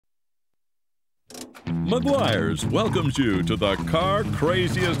Meguiar's welcomes you to the car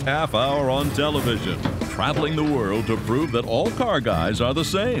craziest half hour on television, traveling the world to prove that all car guys are the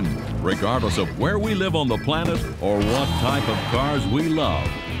same, regardless of where we live on the planet or what type of cars we love.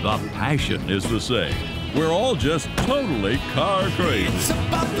 The passion is the same. We're all just totally car crazy. It's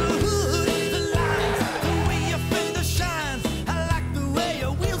about the hood, the lines, the way your fender shines. I like the way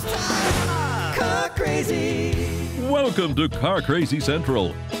your wheels turn. Car crazy. Welcome to Car Crazy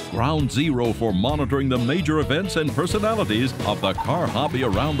Central, ground zero for monitoring the major events and personalities of the car hobby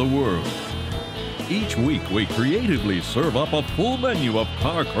around the world. Each week, we creatively serve up a full menu of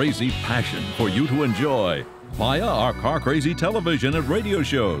car crazy passion for you to enjoy via our Car Crazy television and radio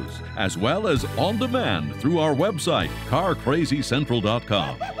shows, as well as on demand through our website,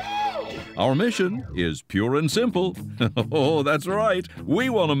 carcrazycentral.com. Our mission is pure and simple. Oh, that's right. We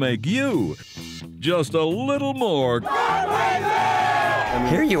want to make you just a little more car crazy!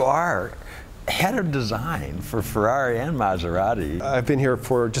 Here you are, head of design for Ferrari and Maserati. I've been here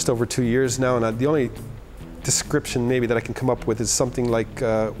for just over 2 years now, and the only description maybe that I can come up with is something like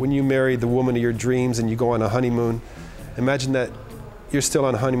when you marry the woman of your dreams and you go on a honeymoon, imagine that you're still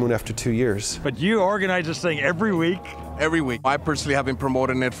on honeymoon after 2 years. But you organize this thing every week? Every week. I personally have been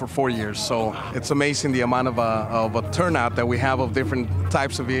promoting it for 4 years, so it's amazing the amount of a turnout that we have of different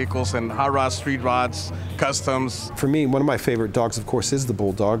types of vehicles and hot rods, street rods, customs. For me, one of my favorite dogs, of course, is the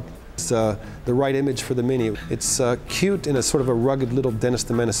Bulldog. It's the right image for the Mini. It's cute in a sort of a rugged little Dennis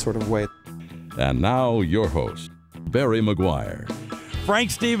the Menace sort of way. And now, your host, Barry Meguiar.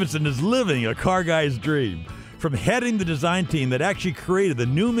 Frank Stephenson is living a car guy's dream. From heading the design team that actually created the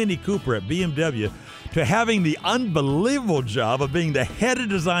new Mini Cooper at BMW to having the unbelievable job of being the head of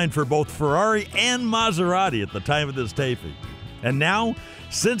design for both Ferrari and Maserati at the time of this taping. And now,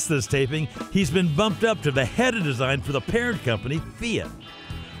 since this taping, he's been bumped up to the head of design for the parent company, Fiat.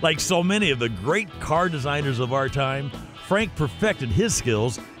 Like so many of the great car designers of our time, Frank perfected his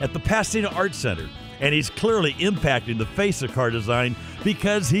skills at the Pasadena Art Center, and he's clearly impacting the face of car design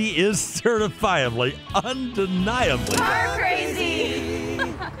because he is certifiably, undeniably car crazy.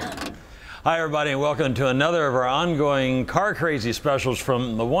 Hi everybody, and welcome to another of our ongoing Car Crazy specials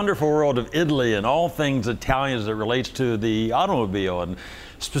from the wonderful world of Italy and all things Italian as it relates to the automobile, and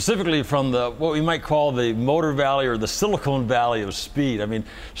specifically from what we might call the Motor Valley or the Silicon Valley of speed. I mean,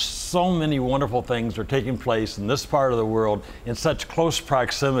 so many wonderful things are taking place in this part of the world in such close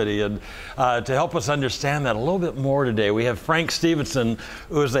proximity. And to help us understand that a little bit more today, we have Frank Stephenson,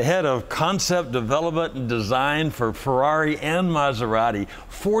 who is the head of concept development and design for Ferrari and Maserati.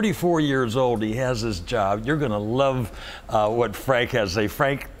 44 years old, he has his job. You're gonna love what Frank has to say.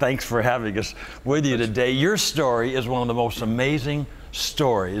 Frank, thanks for having us with you today. Your story is one of the most amazing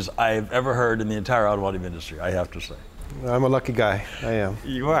stories I've ever heard in the entire automotive industry, I have to say. I'm a lucky guy, I am.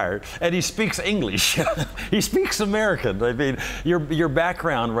 You are, and he speaks English. He speaks American. I mean, your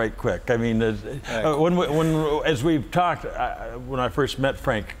background, right quick. I mean, as we've talked, when I first met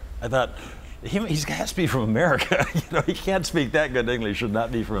Frank, I thought, he has to be from America. You know, he can't speak that good English, should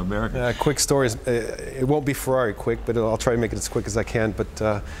not be from America. Quick stories, it won't be Ferrari quick, but I'll try to make it as quick as I can.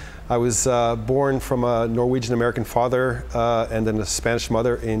 But I was born from a Norwegian-American father and then a Spanish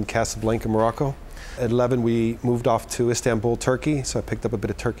mother in Casablanca, Morocco. At 11, we moved off to Istanbul, Turkey, so I picked up a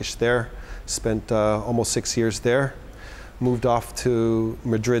bit of Turkish there. Spent almost 6 years there. Moved off to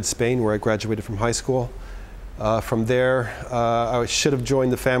Madrid, Spain, where I graduated from high school. From there, I should have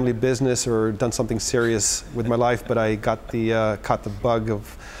joined the family business or done something serious with my life, but I got caught the bug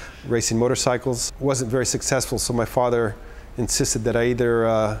of racing motorcycles. Wasn't very successful, so my father insisted that I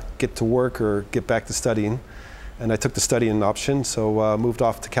either get to work or get back to studying. And I took the studying option, so moved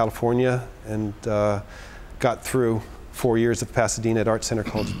off to California and got through 4 years at Pasadena at Art Center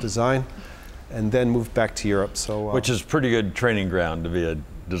College of Design, and then moved back to Europe. So, which is pretty good training ground to be a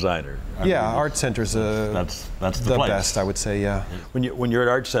designer. Yeah, Art Center's that's the best, I would say, yeah. When you're at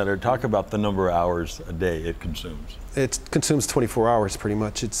Art Center, talk about the number of hours a day it consumes. It consumes 24 hours pretty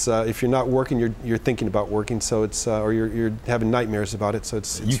much. It's if you're not working, you're thinking about working, so it's or you're having nightmares about it. So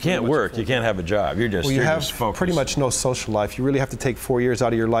it's you can't work, you can't have a job. You're just you have focused. Pretty much no social life. You really have to take 4 years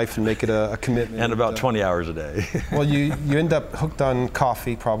out of your life and make it a commitment. And about 20 hours a day. Well, you end up hooked on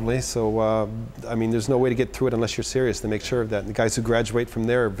coffee probably. So I mean, there's no way to get through it unless you're serious. To make sure of that. And the guys who graduate from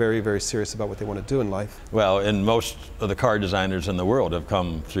there are very, very serious about what they want to do in life. Well, and most of the car designers in the world have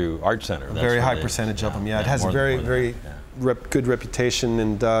come through Art Center. A very high percentage of them. Yeah, it has a very good reputation,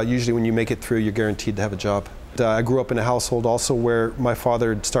 and usually when you make it through, you're guaranteed to have a job. I grew up in a household also where my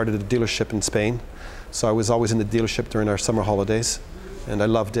father started a dealership in Spain, so I was always in the dealership during our summer holidays, and I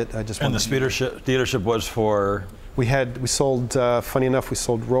loved it. I just and the dealership was for We sold, funny enough, we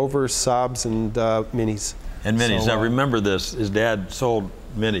sold Rovers, Saabs, and Minis. And Minis. So, Now remember this, his dad sold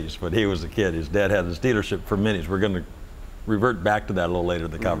Minis when he was a kid. His dad had his dealership for Minis. We're going to revert back to that a little later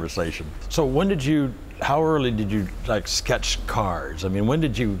in the conversation. So how early did you like sketch cars? I mean, when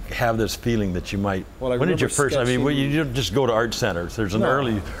did you have this feeling that you might, Well, when did you first, I mean, you didn't just go to art centers. There's an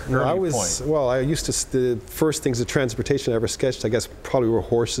early point. Well, I used to, the first things of transportation I ever sketched, I guess probably were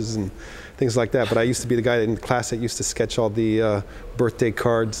horses and things like that, but I used to be the guy in class that used to sketch all the birthday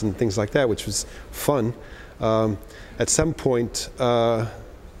cards and things like that, which was fun. At some point, I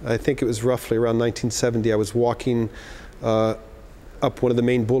think it was roughly around 1970, I was walking up one of the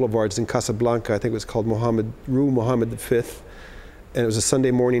main boulevards in Casablanca. I think it was called Rue Mohammed V, and it was a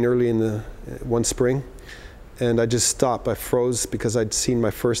Sunday morning early in one spring, and I just stopped. I froze because I'd seen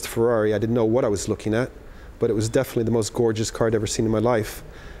my first Ferrari. I didn't know what I was looking at, but it was definitely the most gorgeous car I'd ever seen in my life.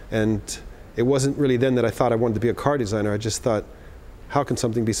 And it wasn't really then that I thought I wanted to be a car designer. I just thought, how can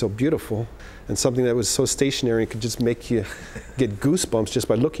something be so beautiful? And something that was so stationary and could just make you get goosebumps just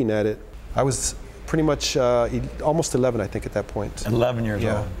by looking at it. I was pretty much almost 11, I think, at that point. 11 years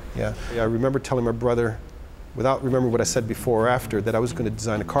old. Yeah. I remember telling my brother, without remembering what I said before or after, that I was going to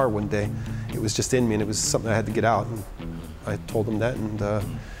design a car one day. It was just in me, and it was something I had to get out. And I told him that, and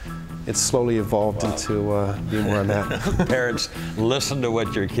it slowly evolved into being where I'm at. Parents, listen to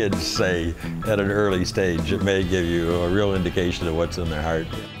what your kids say at an early stage. It may give you a real indication of what's in their heart.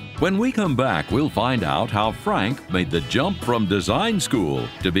 When we come back, we'll find out how Frank made the jump from design school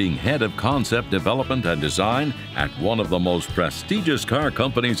to being head of concept development and design at one of the most prestigious car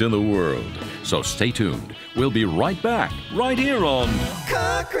companies in the world. So stay tuned. We'll be right back, right here on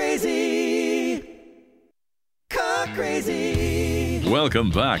Car Crazy. Car Crazy.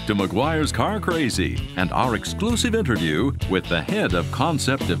 Welcome back to Meguiar's Car Crazy and our exclusive interview with the head of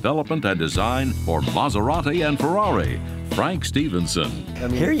concept development and design for Maserati and Ferrari, Frank Stephenson.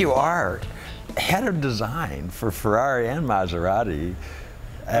 Here you are, head of design for Ferrari and Maserati.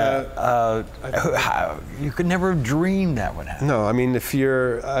 You could never have dreamed that would happen. No, I mean,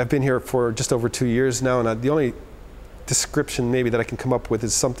 I've been here for just over 2 years now, and the only description maybe that I can come up with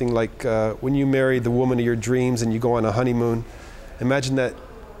is something like when you marry the woman of your dreams and you go on a honeymoon, imagine that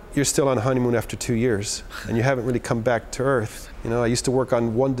you're still on a honeymoon after 2 years and you haven't really come back to earth. You know, I used to work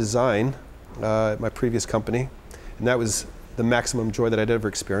on one design at my previous company, and that was the maximum joy that I'd ever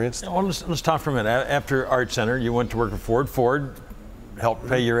experienced. Well, let's talk for a minute. After Art Center, you went to work for Ford. Ford helped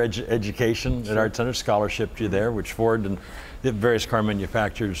pay your education at Art Center, scholarship you there, which Ford and the various car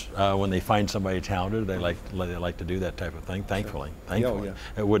manufacturers, when they find somebody talented, they like to do that type of thing. Thankfully,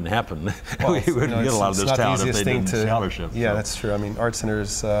 it wouldn't happen. Well, we wouldn't get a lot of this talent if they didn't scholarship. Yeah, so. that's true. I mean, Art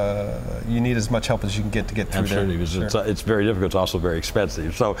Centers, you need as much help as you can get through Absolutely. there. It's very difficult. It's also very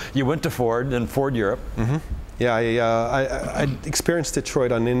expensive. So you went to Ford, and Ford Europe. Mm-hmm. Yeah, I experienced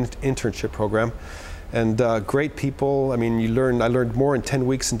Detroit on an internship program, and great people. I mean, I learned more in 10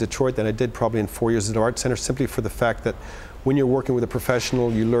 weeks in Detroit than I did probably in 4 years at Art Center, simply for the fact that when you're working with a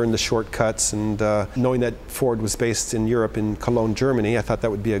professional, you learn the shortcuts, and knowing that Ford was based in Europe, in Cologne, Germany, I thought that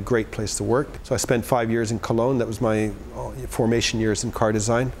would be a great place to work. So I spent 5 years in Cologne. That was my formation years in car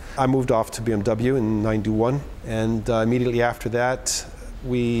design. I moved off to BMW in '91, and immediately after that,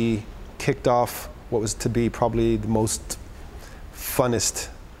 we kicked off what was to be probably the most funnest,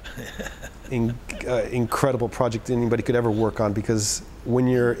 incredible project anybody could ever work on, because when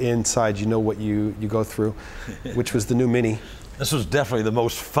you're inside, you know what you go through, which was the new Mini. This was definitely the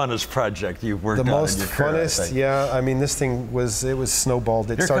most funnest project you've worked on in your career. The most funnest, yeah. I mean, this thing was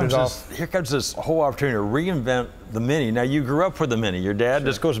snowballed. Here comes this whole opportunity to reinvent the Mini. Now, you grew up with the Mini. Your dad,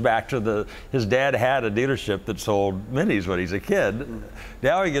 this goes back to his dad had a dealership that sold Minis when he's a kid.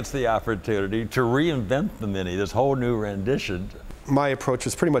 Now he gets the opportunity to reinvent the Mini, this whole new rendition. My approach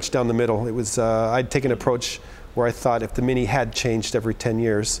was pretty much down the middle. It was, I'd take an approach where I thought if the Mini had changed every 10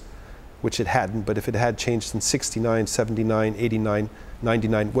 years, which it hadn't, but if it had changed in 69, 79, 89,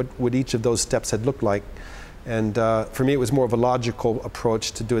 99, what would each of those steps had looked like? And for me, it was more of a logical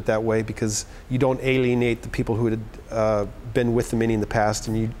approach to do it that way, because you don't alienate the people who had been with the Mini in the past,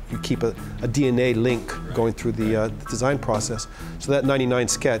 and you keep a DNA link going through the design process. So that 99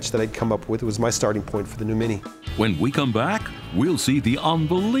 sketch that I'd come up with was my starting point for the new Mini. When we come back, we'll see the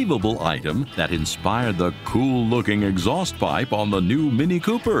unbelievable item that inspired the cool-looking exhaust pipe on the new Mini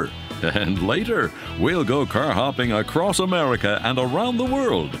Cooper. And later, we'll go car hopping across America and around the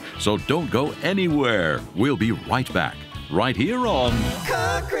world. So don't go anywhere. We'll be right back, right here on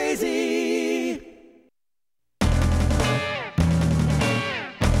Car Crazy.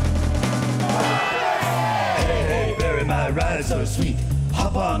 Hey, Barry, my ride is so sweet.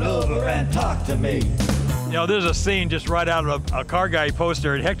 Hop on over and talk to me. You know, there's a scene just right out of a car guy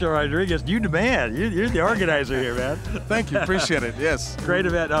poster, and Hector Rodriguez, you demand. You're the organizer here, man. Thank you, appreciate it, yes. Great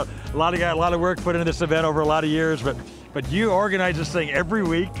event. A lot of work put into this event over a lot of years, but you organize this thing every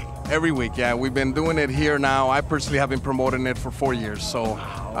week? Every week, yeah. We've been doing it here now. I personally have been promoting it for 4 years, so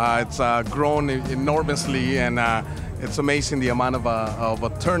it's grown enormously, and it's amazing the amount of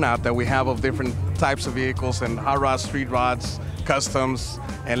a turnout that we have of different types of vehicles and hot rods, street rods, customs,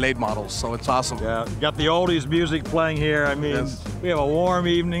 and late models. So it's awesome. Yeah, got the oldies music playing here. I mean, Yes. we have a warm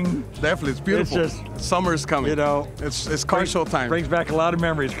evening. Definitely, it's beautiful. It's just, summer's coming. you know, it's car show time. Brings back a lot of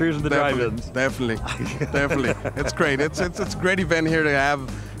memories, cruising the drive-ins. Definitely. It's great. It's a great event here to have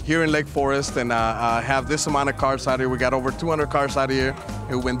here in Lake Forest, and have this amount of cars out here. We got over 200 cars out here.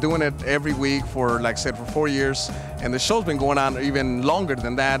 We've been doing it every week for, like I said, for 4 years, and the show's been going on even longer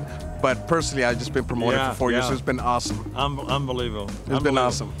than that. But personally, I've just been promoting it for 4 years. So it's been awesome. Unbelievable. It's been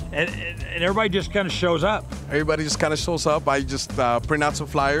awesome. And everybody just kind of shows up. Everybody just kind of shows up. I just print out some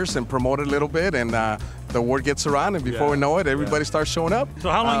flyers and promote it a little bit, and the word gets around, and before we know it, everybody starts showing up.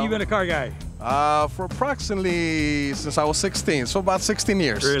 So how long have you been a car guy? For approximately since I was 16, so about 16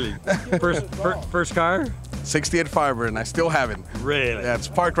 years. Really? First car? 68 Firebird, and I still have it. Really? Yeah, it's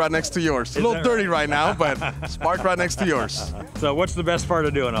parked right next to yours. It's a little dirty right now, but it's parked right next to yours. So what's the best part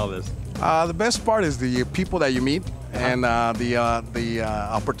of doing all this? The best part is the people that you meet, and the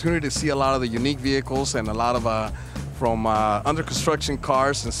opportunity to see a lot of the unique vehicles and a lot of from under construction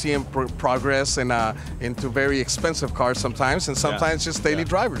cars, and seeing progress and into very expensive cars sometimes, and sometimes just daily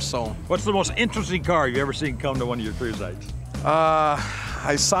drivers. So, what's the most interesting car you've ever seen come to one of your cruise sites?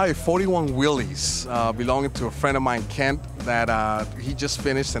 I saw a 41 Willys belonging to a friend of mine, Kent, that he just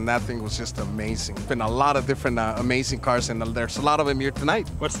finished, and that thing was just amazing. Been a lot of different amazing cars, and there's a lot of them here tonight.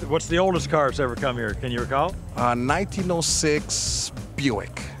 What's the oldest car that's ever come here? Can you recall? 1906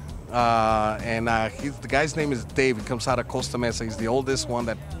 Buick. The guy's name is Dave. He comes out of Costa Mesa. He's the oldest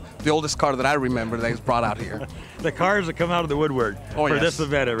car that I remember that he's brought out here. The cars that come out of the woodwork for this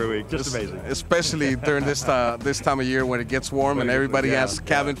event every week, just amazing. Especially during this time of year when it gets warm and everybody has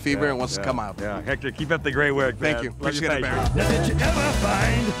cabin fever and wants to come out. Yeah, Hector, keep up the great work, man. Thank you. Love Appreciate it, Barry. Now did you ever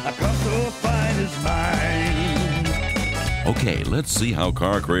find a car so fine as mine? Okay, let's see how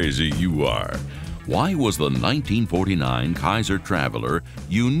car crazy you are. Why was the 1949 Kaiser Traveler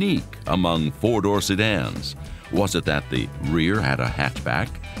unique among four-door sedans? Was it that the rear had a hatchback,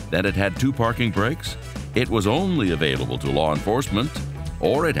 that it had 2 parking brakes, it was only available to law enforcement,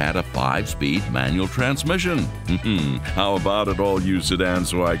 or it had a 5-speed manual transmission? How about it, all you sedan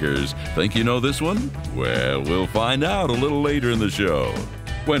swaggers? Think you know this one? Well, we'll find out a little later in the show.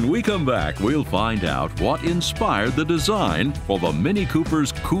 When we come back, we'll find out what inspired the design for the Mini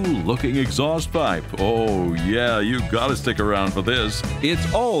Cooper's cool-looking exhaust pipe. Oh, yeah, you've got to stick around for this.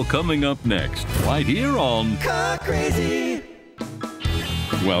 It's all coming up next, right here on Car Crazy.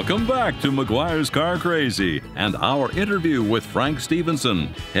 Welcome back to Meguiar's Car Crazy and our interview with Frank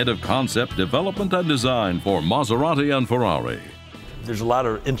Stephenson, Head of Concept Development and Design for Maserati and Ferrari. There's a lot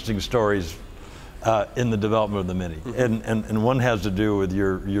of interesting stories in the development of the Mini, and one has to do with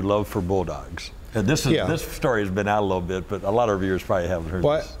your love for bulldogs. And this story has been out a little bit, but a lot of viewers probably haven't heard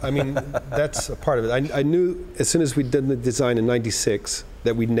this. I mean, that's a part of it. I knew as soon as we did the design in '96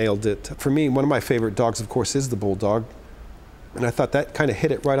 that we nailed it. For me, one of my favorite dogs, of course, is the bulldog. And I thought that kind of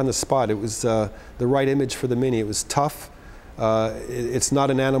hit it right on the spot. It was the right image for the Mini. It was tough. It's not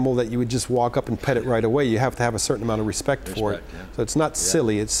an animal that you would just walk up and pet it right away. You have to have a certain amount of respect for it. Yeah. So it's not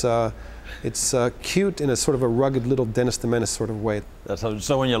silly. It's cute in a sort of a rugged little Dennis the Menace sort of way.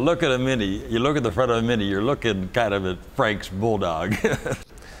 So when you look at a Mini, you look at the front of a Mini, you're looking kind of at Frank's bulldog.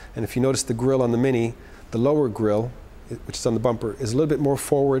 And if you notice the grille on the Mini, the lower grille, which is on the bumper, is a little bit more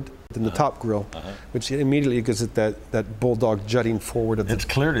forward than the top grille, which immediately gives it that bulldog jutting forward of the It's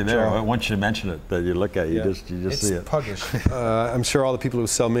clearly there. jaw. Once you mention it, that you look at it, you just see it. It's puggish. I'm sure all the people who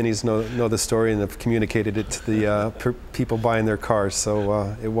sell Minis know the story and have communicated it to the people buying their cars,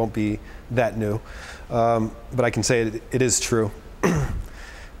 so it won't be that new. But I can say it is true,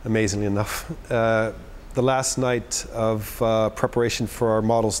 amazingly enough. The last night of preparation for our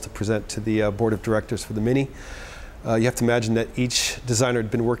models to present to the board of directors for the Mini, you have to imagine that each designer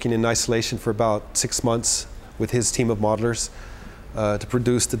had been working in isolation for about 6 months with his team of modelers to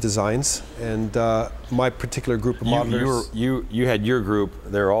produce the designs. And my particular group of modelers... You had your group,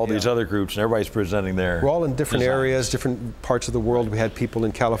 there are all these other groups, and everybody's presenting their We're all in different designs. areas, different parts of the world. We had people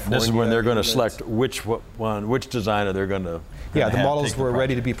in California. This is when they're going to select which designer they're going to Yeah, the models were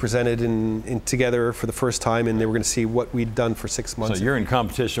ready to be presented together for the first time, and they were going to see what we'd done for 6 months. So you're in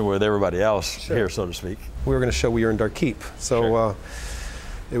competition with everybody else here, so to speak. We were going to show we earned our keep. So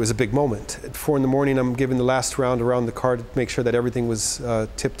it was a big moment. At 4 in the morning, I'm giving the last round around the car to make sure that everything was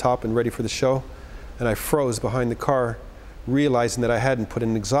tip-top and ready for the show. And I froze behind the car, realizing that I hadn't put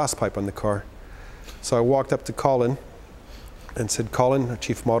an exhaust pipe on the car. So I walked up to Colin and said, Colin, our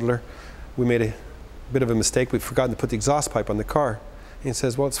chief modeler, we made a bit of a mistake. We've forgotten to put the exhaust pipe on the car. And he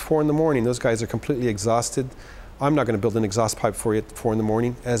says, well, it's 4 in the morning. Those guys are completely exhausted. I'm not going to build an exhaust pipe for you at 4 in the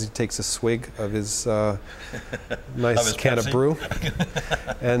morning, as he takes a swig of his nice can of brew.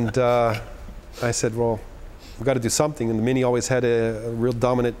 And I said, well, we've got to do something. And the Mini always had a real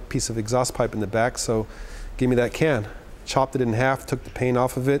dominant piece of exhaust pipe in the back, so give me that can. Chopped it in half, took the paint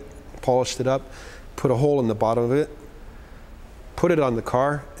off of it, polished it up, put a hole in the bottom of it, put it on the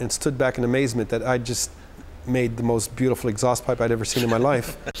car, and stood back in amazement that I just made the most beautiful exhaust pipe I'd ever seen in my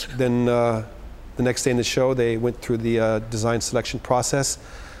life. Then the next day in the show, they went through the design selection process,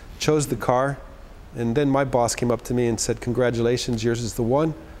 chose the car, and then my boss came up to me and said, congratulations, yours is the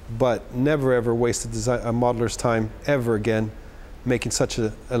one, but never ever waste a modeler's time ever again making such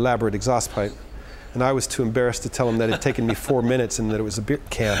an elaborate exhaust pipe. And I was too embarrassed to tell him that it had taken me 4 minutes and that it was a beer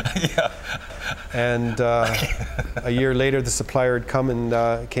can. Yeah. And a year later, the supplier had come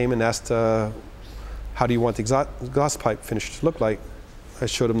and came and asked, how do you want the exhaust pipe finish to look like? I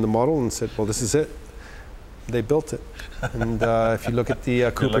showed him the model and said, well, this is it. They built it. And if you look at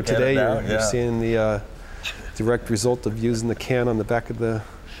the Cooper today, you're seeing the direct result of using the can on the back of the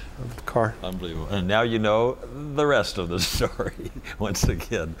car. Unbelievable. And now you know the rest of the story once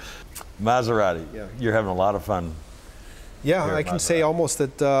again. Maserati, you're having a lot of fun. Yeah, I can say almost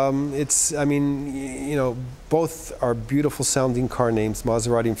that it's, I mean, you know, both are beautiful sounding car names,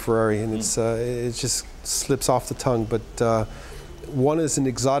 Maserati and Ferrari, and it's, it just slips off the tongue. But one is an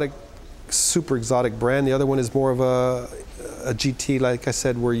exotic, super exotic brand. The other one is more of a GT, like I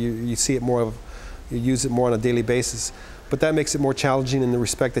said, where you see it more of, you use it more on a daily basis. But that makes it more challenging in the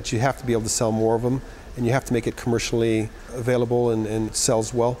respect that you have to be able to sell more of them, and you have to make it commercially available and it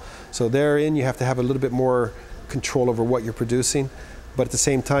sells well. So therein, you have to have a little bit more control over what you're producing, but at the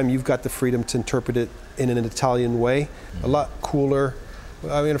same time, you've got the freedom to interpret it in an Italian way, a lot cooler.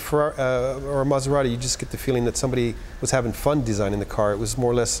 I mean, a Ferrari, or a Maserati, you just get the feeling that somebody was having fun designing the car. It was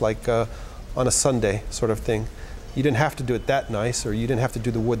more or less like on a Sunday sort of thing. You didn't have to do it that nice, or you didn't have to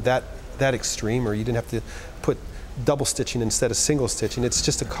do the wood that extreme, or you didn't have to put double stitching instead of single stitching. It's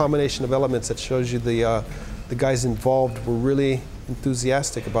just a combination of elements that shows you the guys involved were really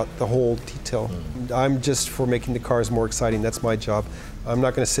enthusiastic about the whole detail. I'm just for making the cars more exciting. That's my job. I'm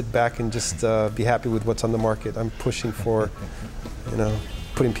not going to sit back and just be happy with what's on the market. I'm pushing for, you know,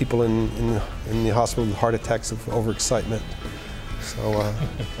 putting people in the hospital with heart attacks of overexcitement. So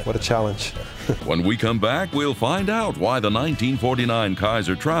what a challenge. When we come back, we'll find out why the 1949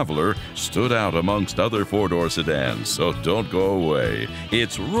 Kaiser Traveler stood out amongst other four-door sedans. So don't go away.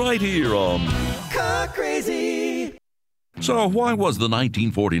 It's right here on Car Crazy. So why was the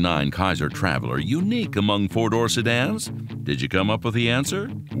 1949 Kaiser Traveler unique among four-door sedans? Did you come up with the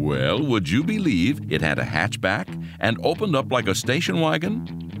answer? Well, would you believe it had a hatchback and opened up like a station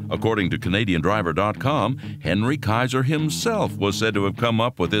wagon? According to CanadianDriver.com, Henry Kaiser himself was said to have come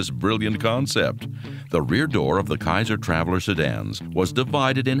up with this brilliant concept. The rear door of the Kaiser Traveler sedans was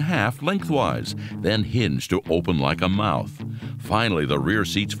divided in half lengthwise, then hinged to open like a mouth. Finally, the rear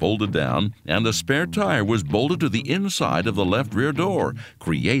seats folded down, and the spare tire was bolted to the inside of the left rear door,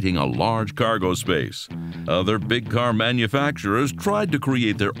 creating a large cargo space. Other big car manufacturers tried to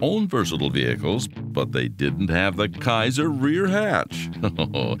create their own versatile vehicles, but they didn't have the Kaiser rear hatch.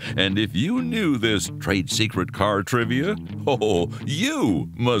 And if you knew this trade secret car trivia, you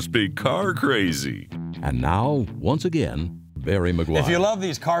must be car crazy. And now, once again, Barry Meguiar. If you love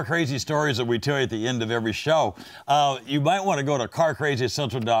these car crazy stories that we tell you at the end of every show, you might want to go to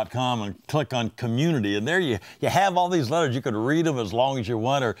carcrazycentral.com and click on community. And there you have all these letters. You could read them as long as you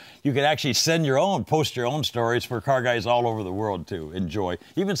want, or you could actually send your own, post your own stories for car guys all over the world to enjoy.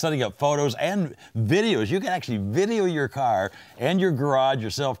 Even setting up photos and videos. You can actually video your car and your garage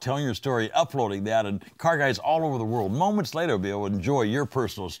yourself, telling your story, uploading that, and car guys all over the world moments later will be able to enjoy your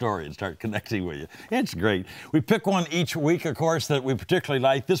personal story and start connecting with you. It's great. We pick one each week, of course, that we particularly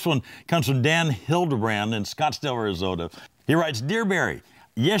like. This one comes from Dan Hildebrand in Scottsdale, Arizona. He writes, Dear Barry,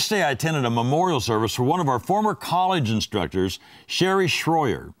 yesterday I attended a memorial service for one of our former college instructors, Sherry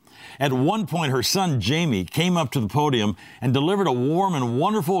Schroyer. At one point, her son, Jamie, came up to the podium and delivered a warm and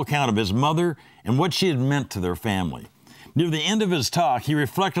wonderful account of his mother and what she had meant to their family. Near the end of his talk, he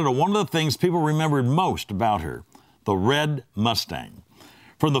reflected on one of the things people remembered most about her, the red Mustang.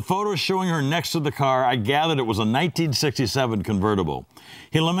 From the photos showing her next to the car, I gathered it was a 1967 convertible.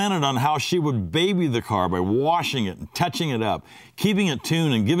 He lamented on how she would baby the car by washing it and touching it up, keeping it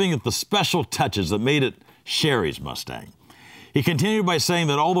tuned and giving it the special touches that made it Sherry's Mustang. He continued by saying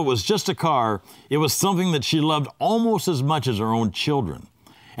that although it was just a car, it was something that she loved almost as much as her own children.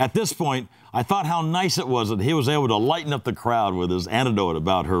 At this point, I thought how nice it was that he was able to lighten up the crowd with his anecdote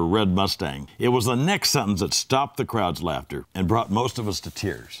about her red Mustang. It was the next sentence that stopped the crowd's laughter and brought most of us to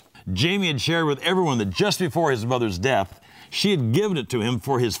tears. Jamie had shared with everyone that just before his mother's death, she had given it to him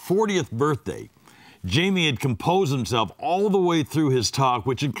for his 40th birthday. Jamie had composed himself all the way through his talk,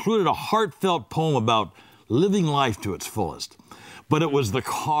 which included a heartfelt poem about living life to its fullest. But it was the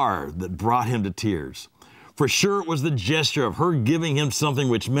car that brought him to tears. For sure, it was the gesture of her giving him something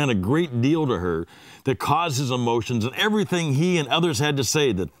which meant a great deal to her that caused his emotions and everything he and others had to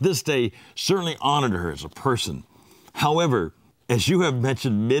say that this day certainly honored her as a person. However, as you have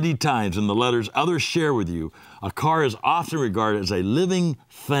mentioned many times in the letters others share with you, a car is often regarded as a living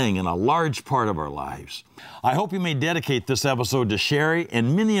thing and a large part of our lives. I hope you may dedicate this episode to Sherry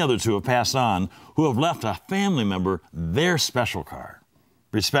and many others who have passed on who have left a family member their special car.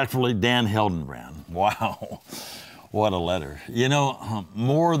 Respectfully, Dan Hildenbrand. Wow, what a letter. You know,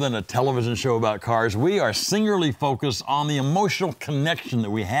 more than a television show about cars, we are singularly focused on the emotional connection that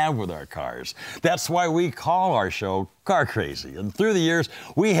we have with our cars. That's why we call our show Car Crazy. And through the years,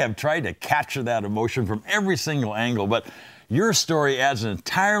 we have tried to capture that emotion from every single angle, but your story adds an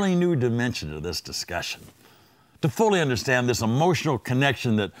entirely new dimension to this discussion. To fully understand this emotional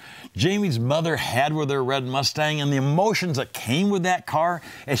connection that Jamie's mother had with her red Mustang and the emotions that came with that car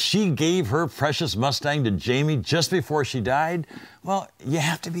as she gave her precious Mustang to Jamie just before she died, well, you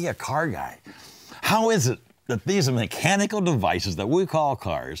have to be a car guy. How is it that these mechanical devices that we call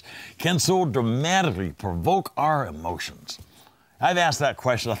cars can so dramatically provoke our emotions? I've asked that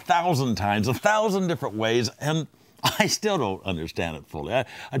question 1,000 times, 1,000 different ways, and I still don't understand it fully.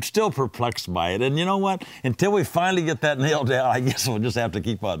 I'm still perplexed by it. And you know what? Until we finally get that nailed down, I guess we'll just have to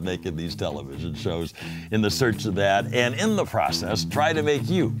keep on making these television shows in the search of that. And in the process, try to make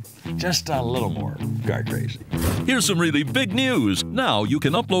you just a little more car crazy. Here's some really big news. Now you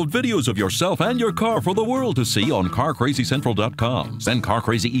can upload videos of yourself and your car for the world to see on CarCrazyCentral.com. Send Car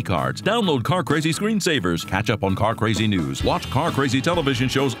Crazy e-cards, download Car Crazy screensavers, catch up on Car Crazy news, watch Car Crazy television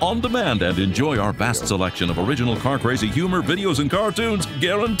shows on demand, and enjoy our vast selection of original Car Crazy humor, videos, and cartoons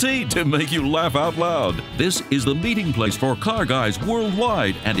guaranteed to make you laugh out loud. This is the meeting place for car guys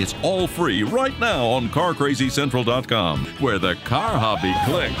worldwide, and it's all free right now on CarCrazyCentral.com, where the car hobby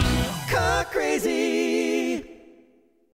clicks. Car Crazy.